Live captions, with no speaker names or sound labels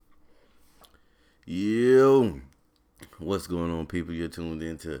Yo, what's going on, people? You're tuned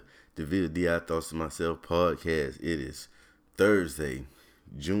into the Vida Di Thoughts to Myself podcast. It is Thursday,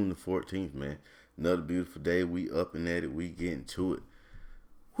 June the 14th, man. Another beautiful day. We up and at it. We getting to it.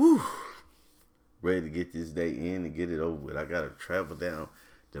 Whew. Ready to get this day in and get it over with. I got to travel down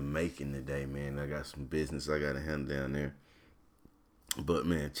to Macon today, man. I got some business I got to handle down there. But,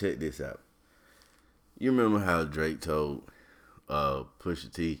 man, check this out. You remember how Drake told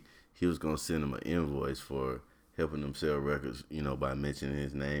Pusha T he was gonna send him an invoice for helping them sell records, by mentioning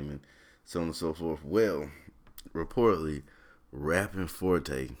his name and so on and so forth. Well, reportedly, Rapping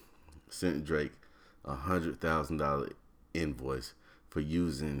Forte sent Drake $100,000 invoice for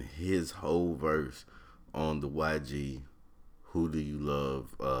using his whole verse on the YG "Who Do You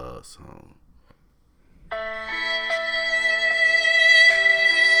Love" song.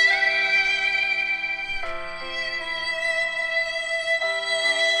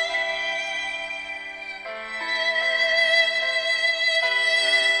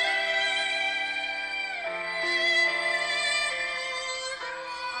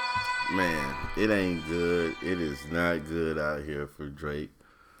 Man, it ain't good. It is not good out here for Drake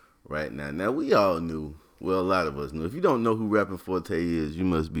right now. Now, we all knew, well, a lot of us knew. If you don't know who Rapping Forte is, you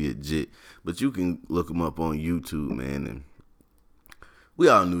must be a jit. But you can look him up on YouTube, man. And we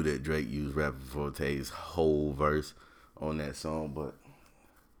all knew that Drake used Rapping Forte's whole verse on that song. But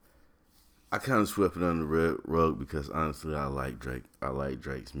I kind of swept it under the rug because, honestly, I like Drake. I like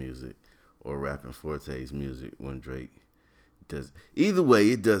Drake's music or Rapping Forte's music when Drake does. Either way,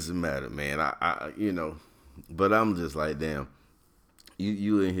 it doesn't matter, man. But I'm just like, damn.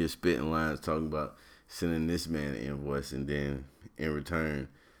 You in here spitting lines talking about sending this man an invoice, and then in return,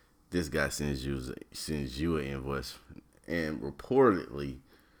 this guy sends you an invoice, and reportedly,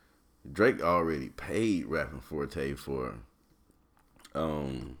 Drake already paid Rapping Forte for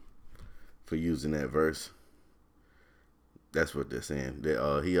using that verse. That's what they're saying.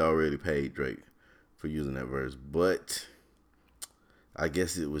 He already paid Drake for using that verse, but I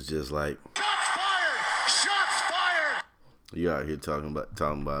guess it was just like, shots fired! Shots fired! You out here talking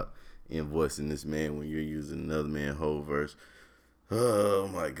about invoicing this man when you're using another man's whole verse. Oh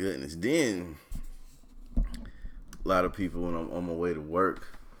my goodness. Then a lot of people, when I'm on my way to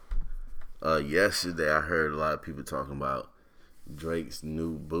work, yesterday I heard a lot of people talking about Drake's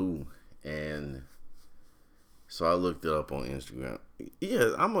new boo, and so I looked it up on Instagram.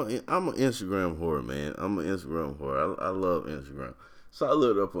 Yeah, I'm an Instagram whore, man. I'm an Instagram whore. I love Instagram. So I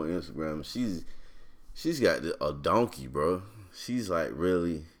looked up on Instagram. She's got a donkey, bro. She's like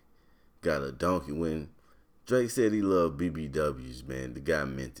really got a donkey. When Drake said he loved BBWs, man, the guy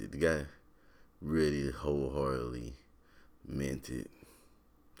meant it. The guy really wholeheartedly meant it.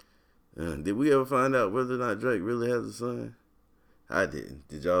 Did we ever find out whether or not Drake really has a son? I didn't.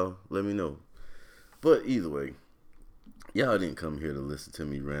 Did y'all? Let me know. But either way, y'all didn't come here to listen to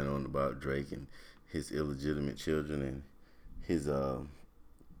me rant on about Drake and his illegitimate children and his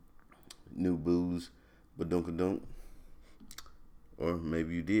new booze, badunkadunk. Or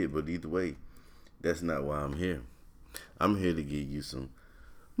maybe you did, but either way, that's not why I'm here. I'm here to give you some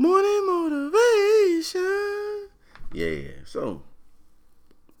morning motivation. Yeah. So,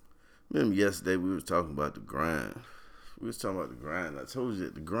 remember yesterday we was talking about the grind. I told you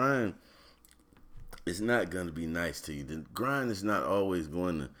that the grind is not going to be nice to you. The grind is not always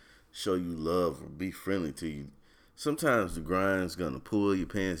going to show you love or be friendly to you. Sometimes the grind's gonna pull your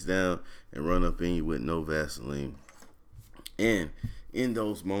pants down and run up in you with no Vaseline. And in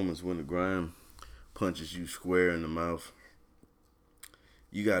those moments when the grind punches you square in the mouth,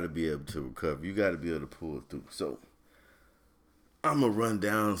 you gotta be able to recover. You gotta be able to pull through. So I'm gonna run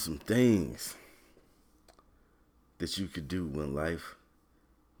down some things that you could do when life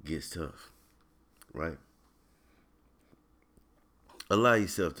gets tough, right? Allow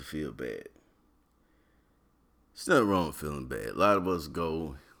yourself to feel bad. There's nothing wrong with feeling bad. A lot of us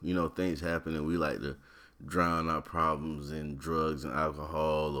go, things happen and we like to drown our problems in drugs and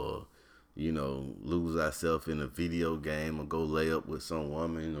alcohol, or, lose ourselves in a video game, or go lay up with some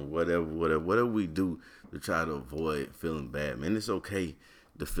woman, or whatever we do to try to avoid feeling bad. Man, it's okay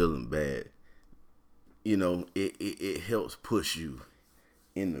to feeling bad. It helps push you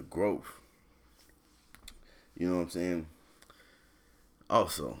in the growth. You know what I'm saying?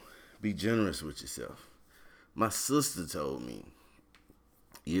 Also, be generous with yourself. My sister told me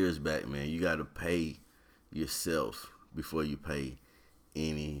years back, man, you got to pay yourself before you pay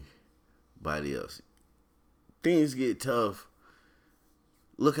anybody else. Things get tough.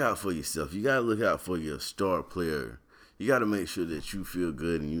 Look out for yourself. You got to look out for your star player. You got to make sure that you feel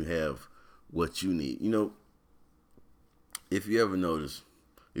good and you have what you need. If you ever notice,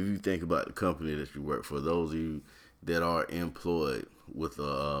 if you think about the company that you work for, those of you that are employed with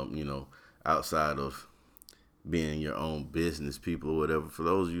outside of being your own business people or whatever, for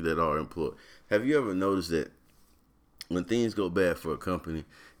those of you that are employed, have you ever noticed that when things go bad for a company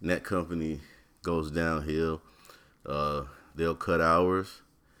and that company goes downhill, they'll cut hours,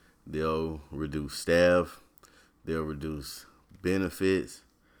 they'll reduce staff, they'll reduce benefits,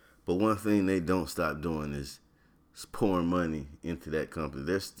 but one thing they don't stop doing is pouring money into that company.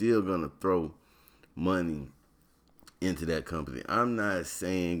 They're still gonna throw money into that company. I'm not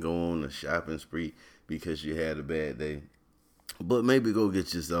saying go on a shopping spree because you had a bad day, but maybe go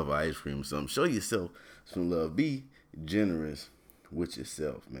get yourself ice cream or something. Show yourself some love. Be generous with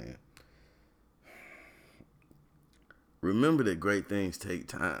yourself, man. Remember that great things take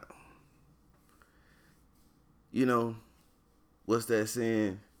time. You know, what's that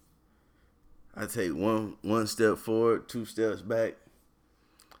saying? I take one step forward, 2 steps back.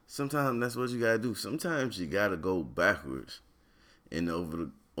 Sometimes that's what you gotta do. Sometimes you gotta go backwards in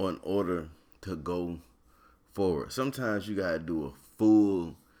order to go forward. Sometimes you gotta do a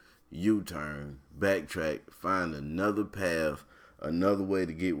full U-turn, backtrack, find another path, another way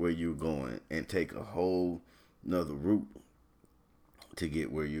to get where you're going, and take a whole another route to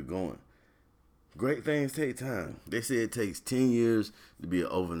get where you're going. Great things take time. They say it takes 10 years to be an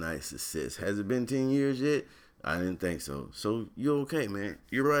overnight success. Has it been 10 years yet? I didn't think so. So you're okay, man.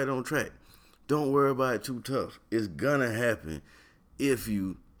 You're right on track. Don't worry about it too tough. It's gonna happen if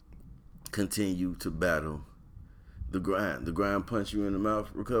you continue to battle the grind. The grind punch you in the mouth,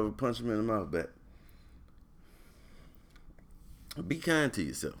 recover, punch them in the mouth back. Be kind to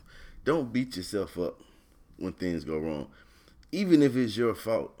yourself. Don't beat yourself up when things go wrong. Even if it's your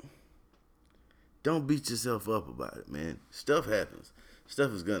fault. Don't beat yourself up about it, man. Stuff happens.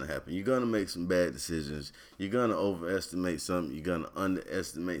 Stuff is going to happen. You're going to make some bad decisions. You're going to overestimate something. You're going to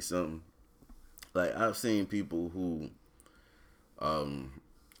underestimate something. Like, I've seen people who, a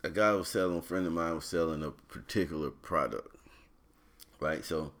friend of mine was selling a particular product, right?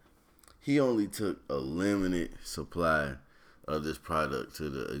 So he only took a limited supply of this product to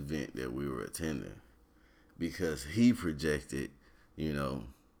the event that we were attending because he projected, he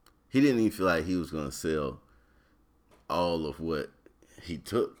didn't even feel like he was going to sell all of what he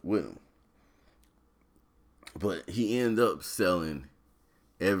took with him. But he ended up selling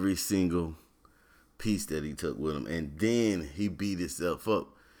every single piece that he took with him. And then he beat himself up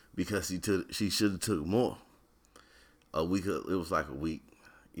because she should have took more. It was like a week.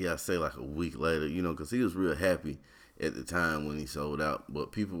 Yeah, I say like a week later, because he was real happy at the time when he sold out.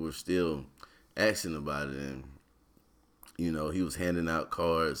 But people were still asking about it. And he was handing out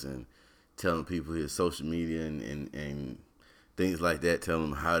cards and telling people his social media and things like that,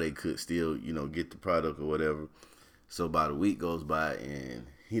 telling them how they could still, get the product or whatever. So about a week goes by and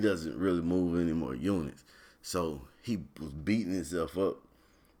he doesn't really move any more units. So he was beating himself up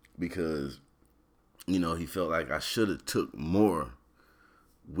because, he felt like I should have took more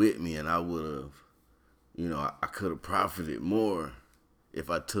with me and I would have, I could have profited more if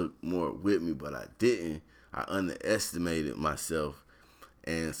I took more with me, but I didn't. I underestimated myself.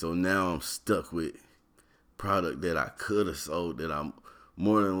 And so now I'm stuck with product that I could have sold, that I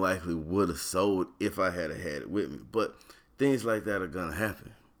more than likely would have sold if I had it with me. But things like that are going to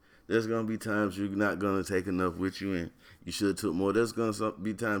happen. There's going to be times you're not going to take enough with you and you should have took more. There's going to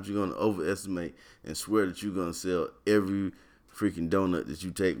be times you're going to overestimate and swear that you're going to sell every freaking donut that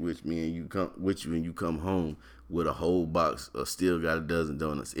you take with me and you come home with a whole box or still got a dozen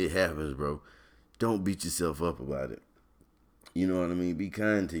donuts. It happens, bro. Don't beat yourself up about it. You know what I mean? Be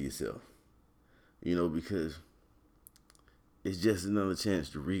kind to yourself. Because it's just another chance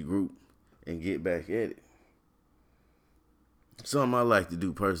to regroup and get back at it. Something I like to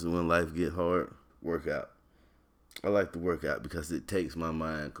do personally when life gets hard, work out. I like to work out because it takes my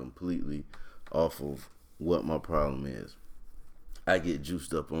mind completely off of what my problem is. I get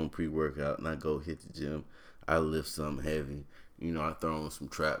juiced up on pre-workout and I go hit the gym. I lift something heavy. I throw on some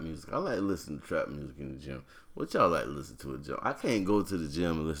trap music. I like listening to trap music in the gym. What y'all like to listen to at the gym? I can't go to the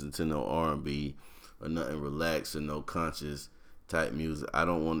gym and listen to no R&B or nothing relaxed or no conscious type music. I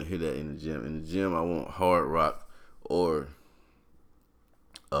don't want to hear that in the gym. In the gym, I want hard rock or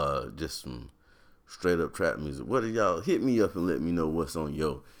just some straight up trap music. What do y'all hit me up and let me know what's on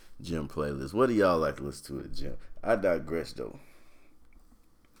your gym playlist? What do y'all like to listen to at the gym? I digress though.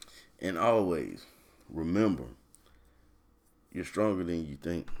 And always remember, you're stronger than you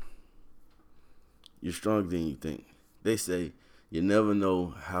think. You're stronger than you think. They say you never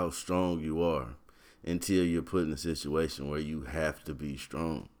know how strong you are until you're put in a situation where you have to be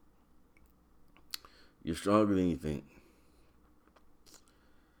strong. You're stronger than you think.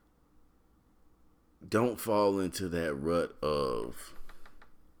 don't fall into that rut of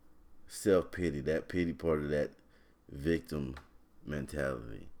self-pity, that pity part of that victim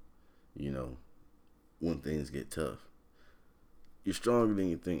mentality, when things get tough. You're stronger than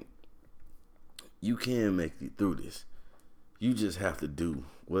you think. You can make it through this. You just have to do.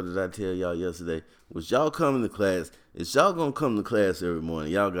 What did I tell y'all yesterday? Was y'all coming to class? If y'all gonna come to class every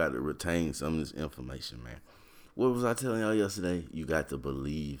morning, y'all got to retain some of this information, man. What was I telling y'all yesterday? You got to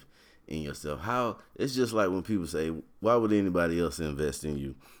believe in yourself. How? It's just like when people say, why would anybody else invest in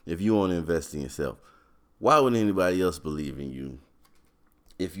you if you want to invest in yourself? Why would anybody else believe in you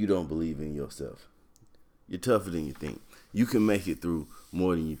if you don't believe in yourself? You're tougher than you think. You can make it through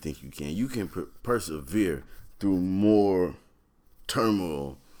more than you think you can. You can persevere through more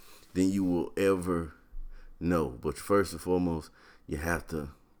turmoil than you will ever know. But first and foremost, you have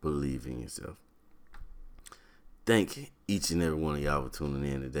to believe in yourself. Thank each and every one of y'all for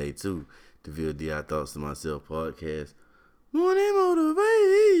tuning in today to the VLDI Thoughts to Myself podcast. Morning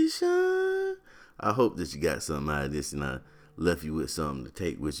motivation. I hope that you got something out of this and I left you with something to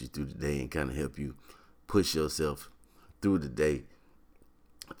take with you through the day and kind of help you push yourself through the day.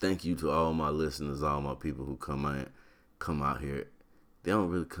 Thank you to all my listeners, all my people who come out here. They don't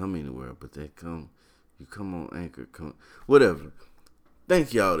really come anywhere, but they come. You come on Anchor, whatever.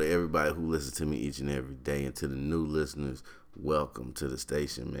 Thank y'all to everybody who listens to me each and every day, and to the new listeners, welcome to the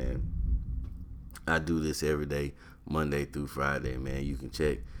station, man. I do this every day, Monday through Friday, man. You can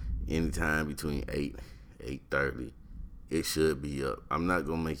check anytime between 8, 8:30. It should be up. I'm not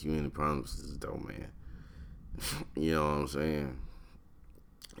gonna make you any promises, though, man. You know what I'm saying?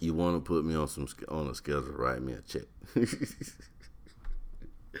 You want to put me on a schedule, write me a check.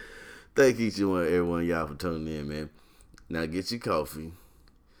 Thank each and every one of y'all for tuning in, man. Now get your coffee,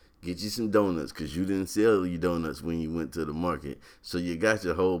 get you some donuts, because you didn't sell your donuts when you went to the market. So you got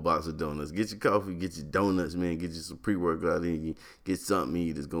your whole box of donuts. Get your coffee, get your donuts, man. Get you some pre-workout in you. Get something to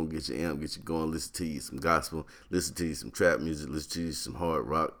eat that's going to get your amp, get you going. Listen to you some gospel, listen to you some trap music, listen to you some hard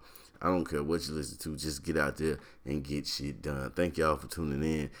rock. I don't care what you listen to. Just get out there and get shit done. Thank y'all for tuning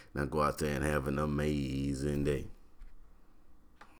in. Now go out there and have an amazing day.